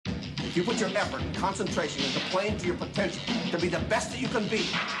If you put your effort and concentration into playing to your potential, to be the best that you can be,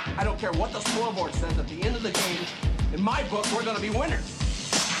 I don't care what the scoreboard says at the end of the game, in my book, we're going to be winners.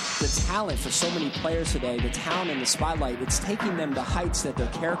 The talent for so many players today, the talent in the spotlight, it's taking them to heights that their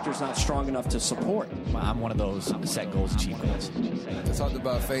character's not strong enough to support. I'm one of those set goals, achieve goals. I talked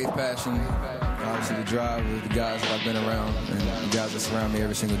about faith, passion, obviously the drive with the guys that I've been around and the guys that surround me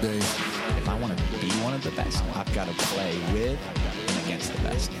every single day. If I want to be one of the best, I've got to play with and against the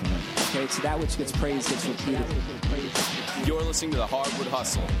best. Okay, so that which gets praised gets repeated. You're listening to the Hardwood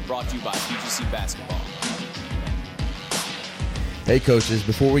Hustle, brought to you by PGC Basketball. Hey coaches,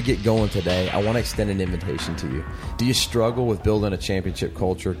 before we get going today, I want to extend an invitation to you. Do you struggle with building a championship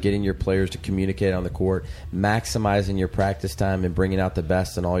culture, getting your players to communicate on the court, maximizing your practice time, and bringing out the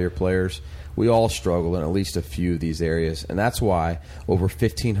best in all your players? We all struggle in at least a few of these areas, and that's why over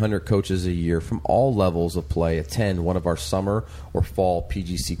 1,500 coaches a year from all levels of play attend one of our summer or fall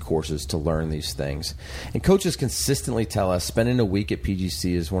PGC courses to learn these things. And coaches consistently tell us spending a week at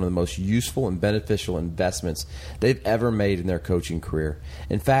PGC is one of the most useful and beneficial investments they've ever made in their coaching career.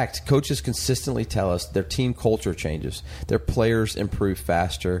 In fact, coaches consistently tell us their team culture changes, their players improve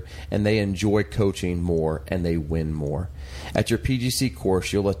faster, and they enjoy coaching more, and they win more. At your PGC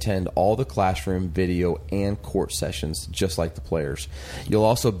course, you'll attend all the classroom, video, and court sessions, just like the players. You'll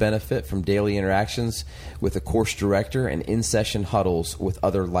also benefit from daily interactions with the course director and in-session huddles with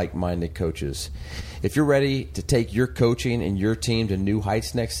other like-minded coaches. If you're ready to take your coaching and your team to new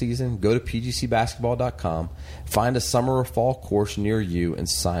heights next season, go to pgcbasketball.com, find a summer or fall course near you, and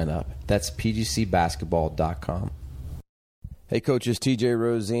sign up. That's pgcbasketball.com. Hey coaches, TJ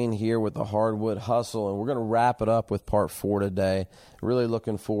Rosine here with the Hardwood Hustle, and we're going to wrap it up with part 4 today. Really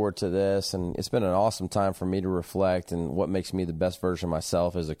looking forward to this, and it's been an awesome time for me to reflect and what makes me the best version of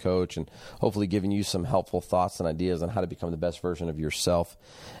myself as a coach, and hopefully giving you some helpful thoughts and ideas on how to become the best version of yourself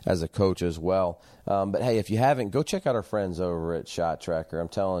as a coach as well. But hey, if you haven't, go check out our friends over at Shot Tracker. I'm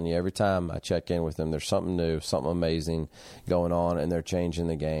telling you, every time I check in with them, there's something new, something amazing going on, and they're changing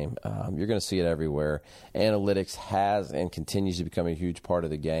the game. You're going to see it everywhere. Analytics has and continues to become a huge part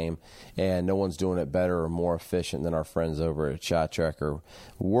of the game, and no one's doing it better or more efficient than our friends over at Shot Tracker.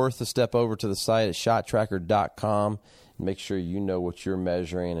 Worth a step over to the site at shottracker.com. Make sure you know what you're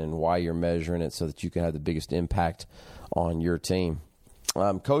measuring and why you're measuring it so that you can have the biggest impact on your team.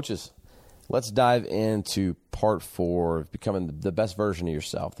 Coaches, let's dive into part 4 of becoming the best version of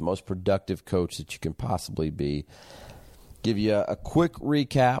yourself, the most productive coach that you can possibly be. Give you a quick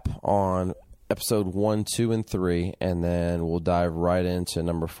recap on episode 1, 2, and 3, and then we'll dive right into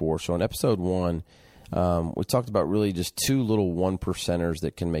number 4. So in episode 1, we talked about really just 2 little 1%ers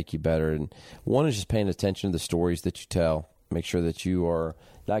that can make you better. And one is just paying attention to the stories that you tell. Make sure that you are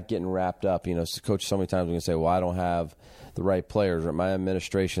not getting wrapped up. You know, coach, so many times we can say, well, I don't have the right players or my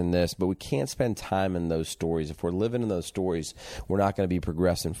administration this, but we can't spend time in those stories. If we're living in those stories, we're not going to be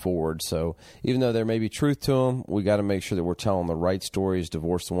progressing forward. So even though there may be truth to them, we got to make sure that we're telling the right stories,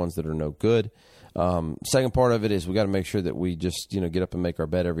 divorce the ones that are no good. Second part of it is we got to make sure that we just, get up and make our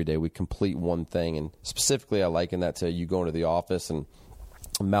bed every day. We complete one thing. And specifically, I liken that to you going to the office and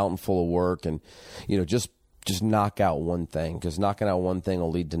a mountain full of work and, just knock out one thing, because knocking out one thing will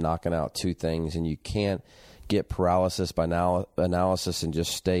lead to knocking out 2 things. And you can't get paralysis by analysis and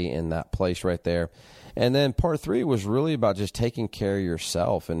just stay in that place right there. And then part 3 was really about just taking care of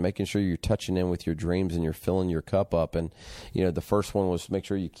yourself and making sure you're touching in with your dreams and you're filling your cup up. And, the first one was make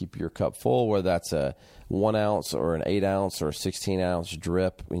sure you keep your cup full, whether that's a 1 ounce or an 8 ounce or a 16 ounce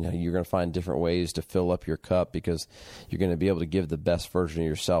drip. You're going to find different ways to fill up your cup because you're going to be able to give the best version of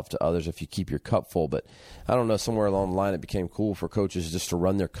yourself to others if you keep your cup full. But I don't know, somewhere along the line it became cool for coaches just to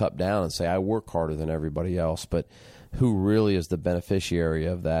run their cup down and say, I work harder than everybody else. But who really is the beneficiary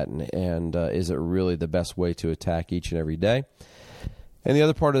of that, and is it really the best way to attack each and every day? And the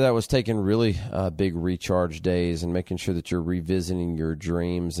other part of that was taking really big recharge days and making sure that you're revisiting your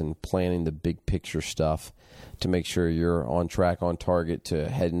dreams and planning the big picture stuff to make sure you're on track, on target to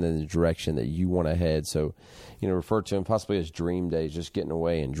heading in the direction that you want to head. So, refer to them possibly as dream days, just getting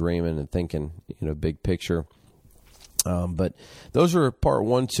away and dreaming and thinking, big picture. But those are part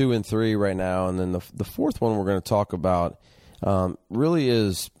 1, 2, and 3 right now. And then the fourth one we're going to talk about really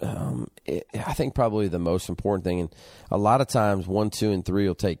is, I think, probably the most important thing. And a lot of times 1, 2, and 3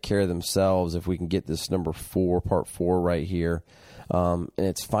 will take care of themselves if we can get this number 4, part 4 right here. And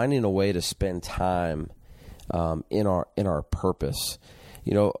it's finding a way to spend time in our purpose.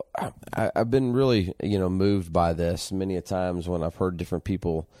 I've been really, moved by this many a times when I've heard different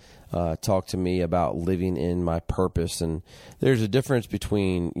people talk to me about living in my purpose. And there's a difference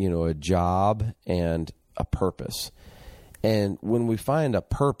between, a job and a purpose. And when we find a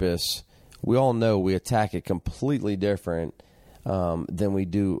purpose, we all know we attack it completely different than we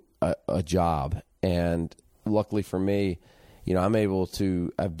do a job. And luckily for me, you know,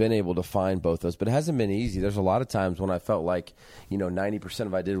 I've been able to find both those, but it hasn't been easy. There's a lot of times when I felt like, you know, 90%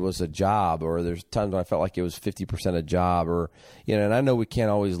 of what I did was a job, or there's times when I felt like it was 50% a job, or, you know, and I know we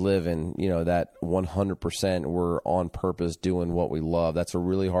can't always live in, you know, that 100% we're on purpose doing what we love. That's a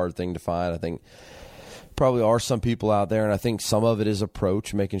really hard thing to find. I think probably are some people out there, and I think some of it is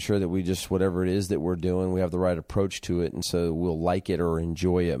approach, making sure that we just, whatever it is that we're doing, we have the right approach to it, and so we'll like it or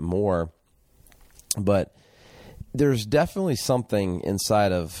enjoy it more. But there's definitely something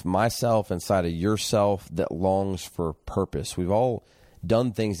inside of myself, inside of yourself, that longs for purpose. We've all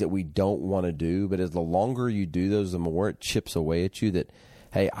done things that we don't want to do, but as the longer you do those, the more it chips away at you that,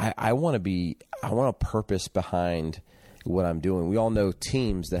 hey, I want a purpose behind what I'm doing. We all know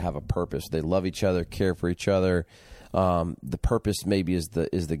teams that have a purpose. They love each other, care for each other. The purpose maybe is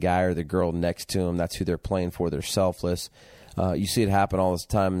the guy or the girl next to them. That's who they're playing for. They're selfless. You see it happen all the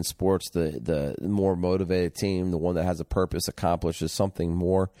time in sports. The more motivated team, the one that has a purpose, accomplishes something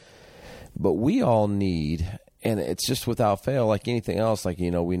more. But we all need, and it's just without fail, like anything else, like,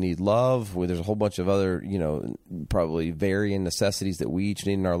 you know, we need love. There's a whole bunch of other, you know, probably varying necessities that we each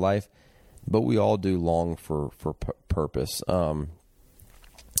need in our life. But we all do long for purpose.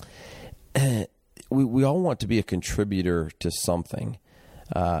 We all want to be a contributor to something.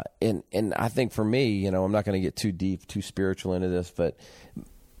 And I think for me, you know, I'm not going to get too deep, too spiritual into this, but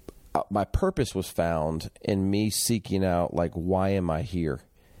my purpose was found in me seeking out, like, why am I here?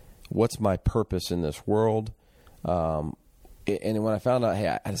 What's my purpose in this world? And when I found out,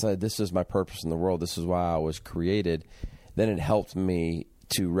 hey, I decided this is my purpose in the world, this is why I was created, then it helped me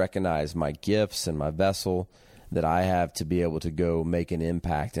to recognize my gifts and my vessel that I have to be able to go make an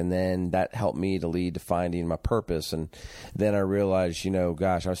impact. And then that helped me to lead to finding my purpose. And then I realized, you know,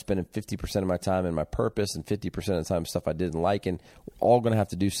 gosh, I was spending 50% of my time in my purpose and 50% of the time stuff I didn't like, and we're all going to have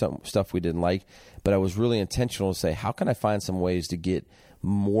to do some stuff we didn't like. But I was really intentional to say, how can I find some ways to get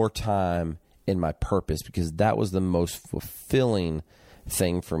more time in my purpose? Because that was the most fulfilling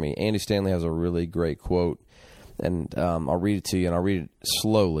thing for me. Andy Stanley has a really great quote. And I'll read it to you, and I'll read it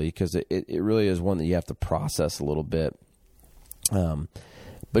slowly because it really is one that you have to process a little bit. But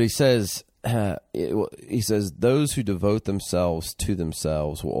he says, those who devote themselves to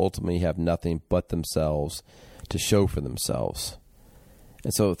themselves will ultimately have nothing but themselves to show for themselves.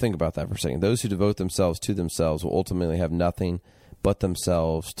 And so think about that for a second. Those who devote themselves to themselves will ultimately have nothing but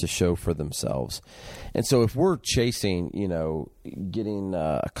themselves to show for themselves. And so if we're chasing, you know, getting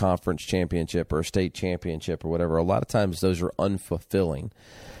a conference championship or a state championship or whatever, a lot of times those are unfulfilling.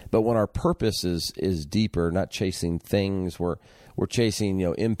 But when our purpose is deeper, not chasing things, we're chasing, you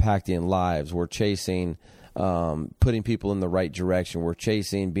know, impacting lives. We're chasing putting people in the right direction. We're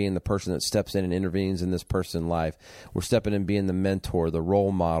chasing being the person that steps in and intervenes in this person's life. We're stepping in being the mentor, the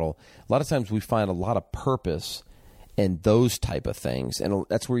role model. A lot of times we find a lot of purpose and those type of things, and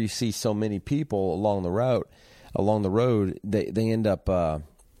that's where you see so many people along the road. They end up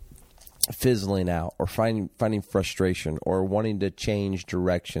fizzling out, or finding frustration, or wanting to change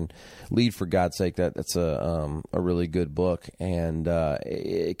direction. Lead for God's Sake. That's a really good book, and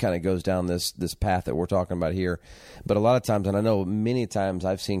it kind of goes down this path that we're talking about here. But a lot of times, and I know many times,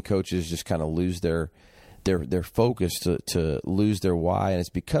 I've seen coaches just kind of lose their focus, to lose their why, and it's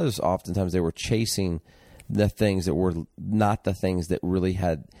because oftentimes they were chasing the things that were not the things that really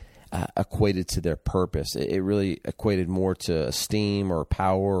had equated to their purpose. It really equated more to esteem or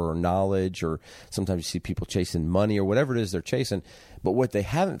power or knowledge, or sometimes you see people chasing money or whatever it is they're chasing. But what they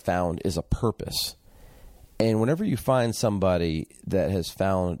haven't found is a purpose. And whenever you find somebody that has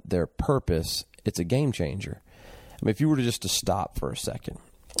found their purpose, it's a game changer. I mean, if you were to stop for a second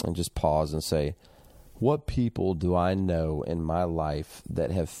and just pause and say, what people do I know in my life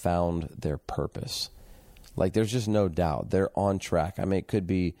that have found their purpose? Like, there's just no doubt they're on track. I mean, it could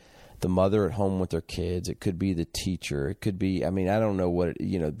be the mother at home with their kids. It could be the teacher. It could be, I mean, I don't know what,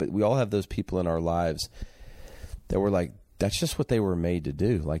 but we all have those people in our lives that were like, that's just what they were made to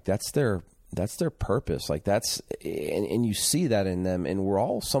do. Like, that's their purpose. Like, and you see that in them, and we're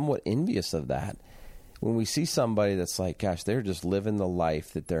all somewhat envious of that. When we see somebody that's like, gosh, they're just living the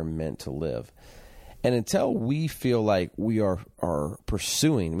life that they're meant to live. And until we feel like we are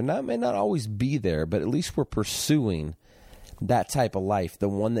pursuing, may not always be there, but at least we're pursuing that type of life, the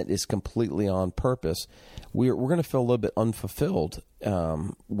one that is completely on purpose, we're going to feel a little bit unfulfilled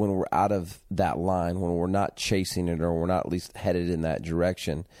when we're out of that line, when we're not chasing it, or we're not at least headed in that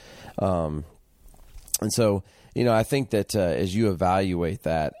direction. And so, I think that as you evaluate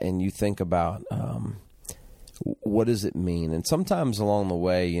that and you think about what does it mean? And sometimes along the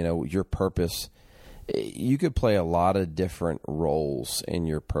way, your purpose, you could play a lot of different roles in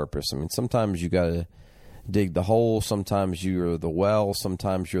your purpose. I mean, sometimes you got to dig the hole. Sometimes you're the well.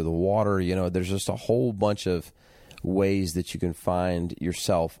 Sometimes you're the water. There's just a whole bunch of ways that you can find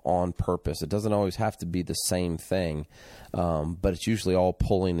yourself on purpose. It doesn't always have to be the same thing, but it's usually all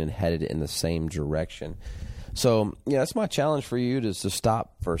pulling and headed in the same direction. So, that's my challenge for you, is to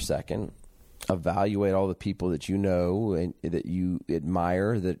stop for a second, evaluate all the people that you know and that you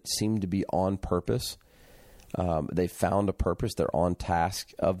admire that seem to be on purpose. They found a purpose. They're on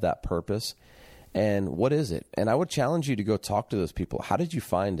task of that purpose. And what is it? And I would challenge you to go talk to those people. How did you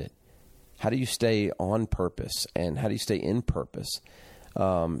find it? How do you stay on purpose? And how do you stay in purpose?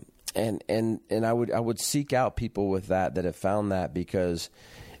 And I would seek out people with that have found that, because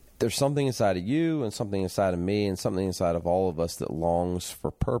there's something inside of you and something inside of me and something inside of all of us that longs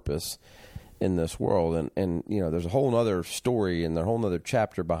for purpose in this world. And there's a whole other story and a whole other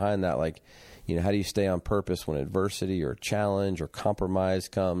chapter behind that. Like, how do you stay on purpose when adversity or challenge or compromise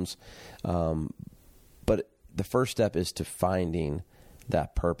comes? But the first step is to finding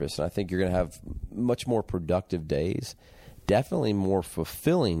that purpose. And I think you're going to have much more productive days, definitely more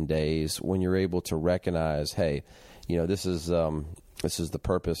fulfilling days, when you're able to recognize, hey, this is the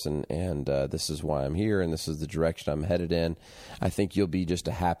purpose, and this is why I'm here, and this is the direction I'm headed in. I think you'll be just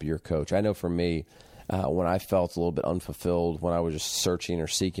a happier coach. I know for me, when I felt a little bit unfulfilled, when I was just searching or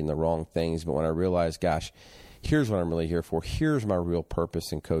seeking the wrong things, but when I realized, gosh, here's what I'm really here for, here's my real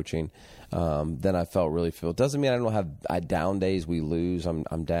purpose in coaching, then I felt really fulfilled. Doesn't mean I don't have down days. We lose,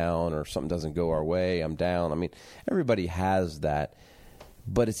 I'm down, or something doesn't go our way, I'm down. I mean, everybody has that.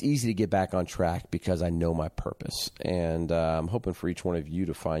 But it's easy to get back on track because I know my purpose. And I'm hoping for each one of you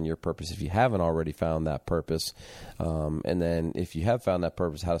to find your purpose if you haven't already found that purpose. And then if you have found that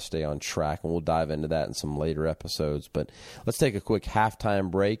purpose, how to stay on track. And we'll dive into that in some later episodes. But let's take a quick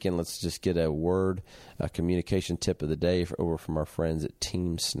halftime break, and let's just get a communication tip of the day over from our friends at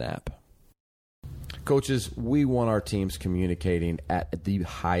Team Snap. Coaches, we want our teams communicating at the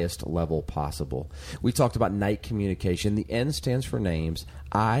highest level possible. We talked about night communication. The N stands for names,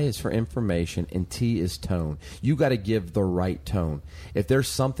 I is for information, and T is tone. You got to give the right tone. If there's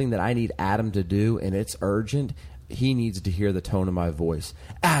something that I need Adam to do and it's urgent, he needs to hear the tone of my voice.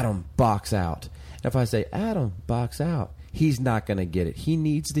 Adam, box out. And if I say, Adam, box out, he's not going to get it. He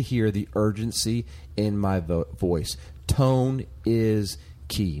needs to hear the urgency in my voice. Tone is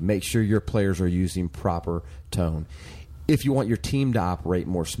key. Make sure your players are using proper tone. If you want your team to operate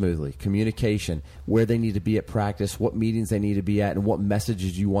more smoothly, communication, where they need to be at practice, what meetings they need to be at, and what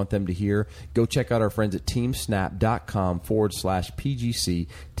messages you want them to hear, go check out our friends at teamsnap.com/PGC,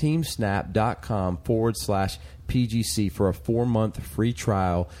 teamsnap.com/PGC for a 4-month free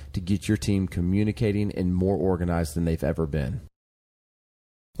trial to get your team communicating and more organized than they've ever been.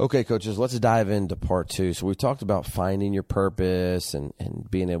 Okay, coaches, let's dive into part 2. So we talked about finding your purpose and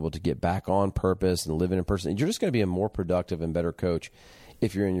being able to get back on purpose and living in person. You're just going to be a more productive and better coach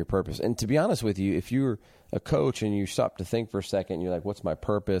if you're in your purpose. And to be honest with you, if you're a coach and you stop to think for a second, and you're like, what's my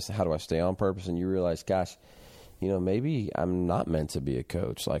purpose? How do I stay on purpose? And you realize, gosh, maybe I'm not meant to be a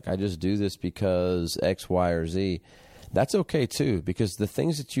coach. Like, I just do this because X, Y, or Z. That's okay, too, because the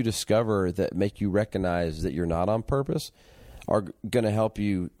things that you discover that make you recognize that you're not on purpose are going to help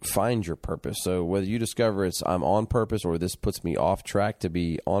you find your purpose. So whether you discover I'm on purpose or this puts me off track to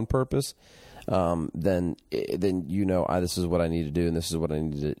be on purpose, then this is what I need to do, and this is what I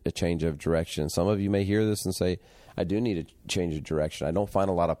need a change of direction. Some of you may hear this and say, I do need a change of direction. I don't find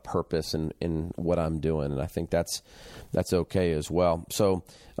a lot of purpose in what I'm doing, and I think that's okay as well. So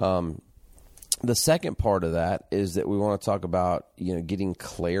the second part of that is that we want to talk about, getting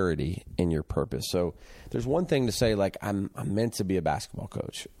clarity in your purpose. So there's one thing to say, like, I'm meant to be a basketball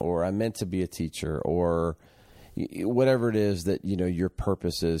coach, or I'm meant to be a teacher, or whatever it is that, your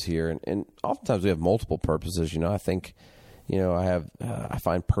purpose is here. And oftentimes we have multiple purposes. I think, I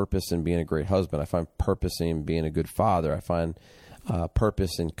find purpose in being a great husband. I find purpose in being a good father. I find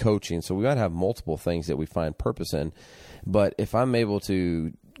purpose in coaching. So we might have multiple things that we find purpose in. But if I'm able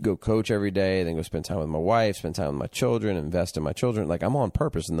to go coach every day, then go spend time with my wife, spend time with my children, invest in my children, like, I'm on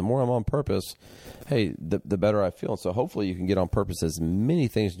purpose. And the more I'm on purpose, hey, the better I feel. And so hopefully you can get on purpose as many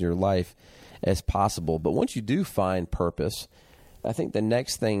things in your life as possible. But once you do find purpose, I think the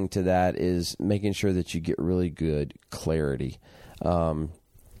next thing to that is making sure that you get really good clarity. I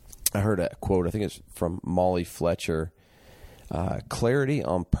heard a quote, I think it's from Molly Fletcher. Clarity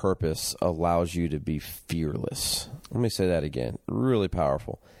on purpose allows you to be fearless. Let me say that again. Really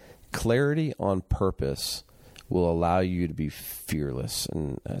powerful. Clarity on purpose will allow you to be fearless.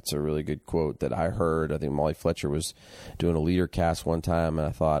 And that's a really good quote that I heard. I think Molly Fletcher was doing a leader cast one time, and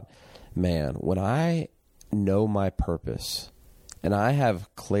I thought, man, when I know my purpose and I have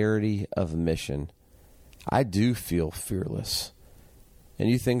clarity of mission, I do feel fearless. And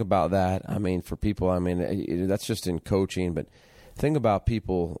you think about that, I mean, for people, I mean, that's just in coaching, but think about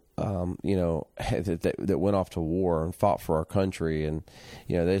people, you know, that went off to war and fought for our country. And,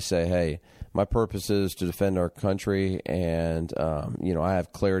 you know, they say, hey, my purpose is to defend our country. And, you know, I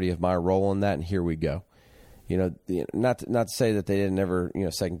have clarity of my role in that. And here we go. You know, not to say that they didn't ever, you know,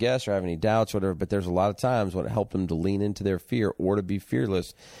 second guess or have any doubts or whatever, but there's a lot of times when it helped them to lean into their fear or to be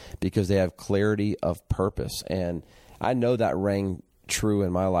fearless because they have clarity of purpose. And I know that rang true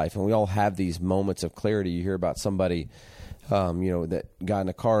in my life. And we all have these moments of clarity. You hear about somebody, you know, that got in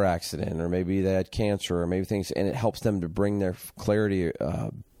a car accident, or maybe they had cancer, or maybe things, and it helps them to bring their clarity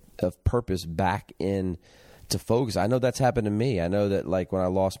of purpose back in to focus. I know that's happened to me. I know that, like, when I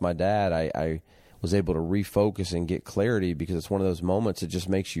lost my dad, I was able to refocus and get clarity, because it's one of those moments that just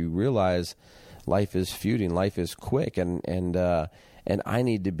makes you realize life is fleeting, life is quick, and I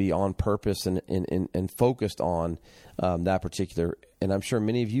need to be on purpose and focused on that particular. And I'm sure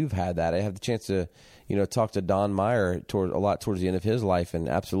many of you have had that. I have the chance to, you know, talk to Don Meyer towards the end of his life, and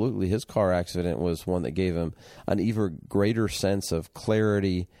absolutely his car accident was one that gave him an even greater sense of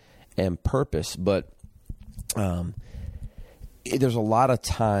clarity and purpose. But there's a lot of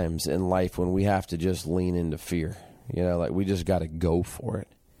times in life when we have to just lean into fear. You know, like, we just got to go for it.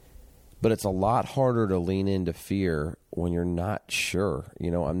 But it's a lot harder to lean into fear when you're not sure.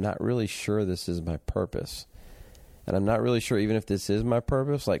 You know, I'm not really sure this is my purpose. And I'm not really sure, even if this is my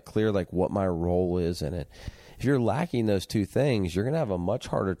purpose, like, clear, like, what my role is in it. If you're lacking those two things, you're going to have a much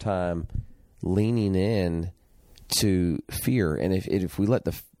harder time leaning in to fear. And if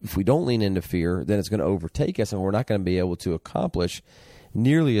we don't lean into fear, then it's going to overtake us, and we're not going to be able to accomplish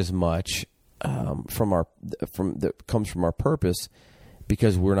nearly as much that comes from our purpose,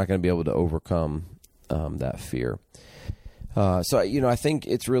 because we're not going to be able to overcome that fear. So, you know, I think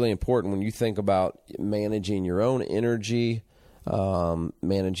it's really important when you think about managing your own energy,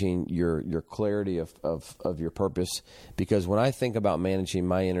 managing your clarity of your purpose, because when I think about managing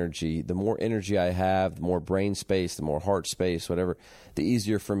my energy, the more energy I have, the more brain space, the more heart space, whatever, the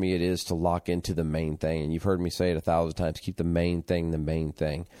easier for me it is to lock into the main thing. And you've heard me say it 1,000 times, keep the main thing the main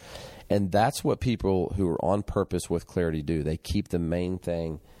thing. And that's what people who are on purpose with clarity do. They keep the main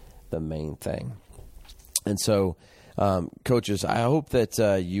thing the main thing. And so, coaches, I hope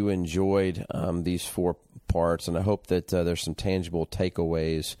that you enjoyed these 4 parts, and I hope that there's some tangible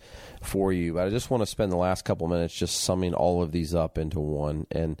takeaways for you. But I just want to spend the last couple minutes just summing all of these up into one.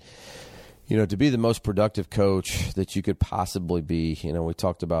 And, you know, to be the most productive coach that you could possibly be, you know, we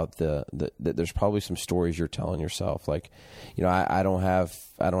talked about that there's probably some stories you're telling yourself, like, you know, I don't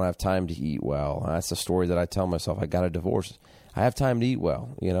have time to eat well. That's the story that I tell myself. I got a divorce. I have time to eat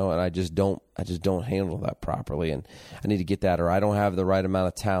well, you know, and I just don't handle that properly, and I need to get that. Or I don't have the right amount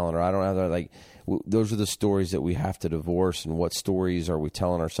of talent, or I don't have the, like, those are the stories that we have to divorce. And what stories are we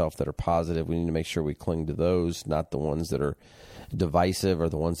telling ourselves that are positive? We need to make sure we cling to those, not the ones that are divisive or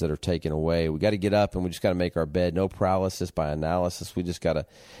the ones that are taken away. We got to get up and we just got to make our bed. No paralysis by analysis. We just got to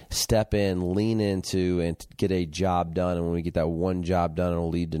step in, lean into, and get a job done. And when we get that one job done, it'll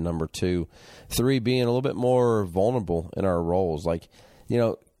lead to number 2. 3, being a little bit more vulnerable in our roles. Like, you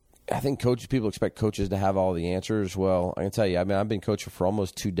know, I think people expect coaches to have all the answers. Well, I can tell you, I mean, I've been coaching for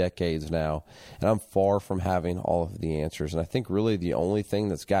almost 2 decades now, and I'm far from having all of the answers. And I think really the only thing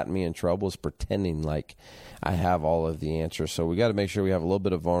that's gotten me in trouble is pretending like I have all of the answers. So we got to make sure we have a little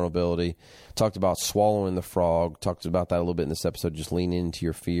bit of vulnerability. Talked about swallowing the frog. Talked about that a little bit in this episode, just leaning into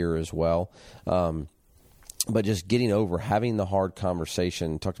your fear as well. But just getting over, having the hard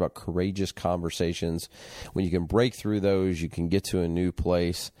conversation. Talked about courageous conversations. When you can break through those, you can get to a new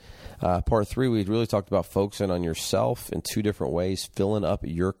place. Part 3, we really talked about focusing on yourself in 2 different ways, filling up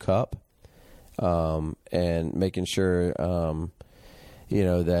your cup, and making sure, you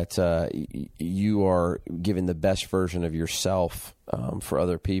know, that you are giving the best version of yourself for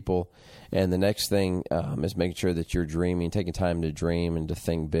other people. And the next thing is making sure that you're dreaming, taking time to dream and to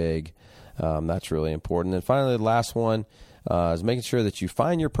think big. That's really important. And finally, the last one is making sure that you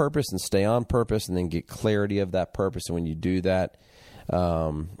find your purpose and stay on purpose, and then get clarity of that purpose. And when you do that,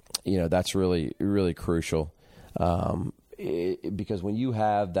 you know, that's really, really crucial. Because when you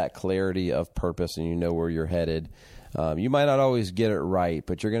have that clarity of purpose and you know where you're headed, you might not always get it right,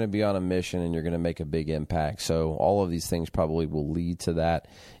 but you're going to be on a mission and you're going to make a big impact. So all of these things probably will lead to that,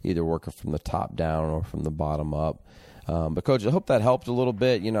 either working from the top down or from the bottom up. But, Coach, I hope that helped a little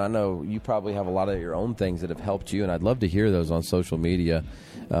bit. I know you probably have a lot of your own things that have helped you, and I'd love to hear those on social media,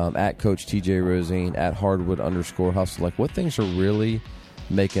 at Coach TJ Rosene, at Hardwood_Hustle. Like, what things are really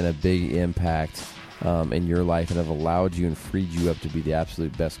making a big impact in your life and have allowed you and freed you up to be the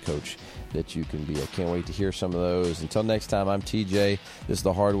absolute best coach that you can be. I can't wait to hear some of those. Until next time, I'm TJ. This is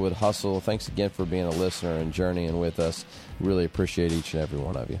the Hardwood Hustle. Thanks again for being a listener and journeying with us. Really appreciate each and every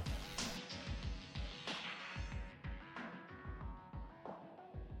one of you.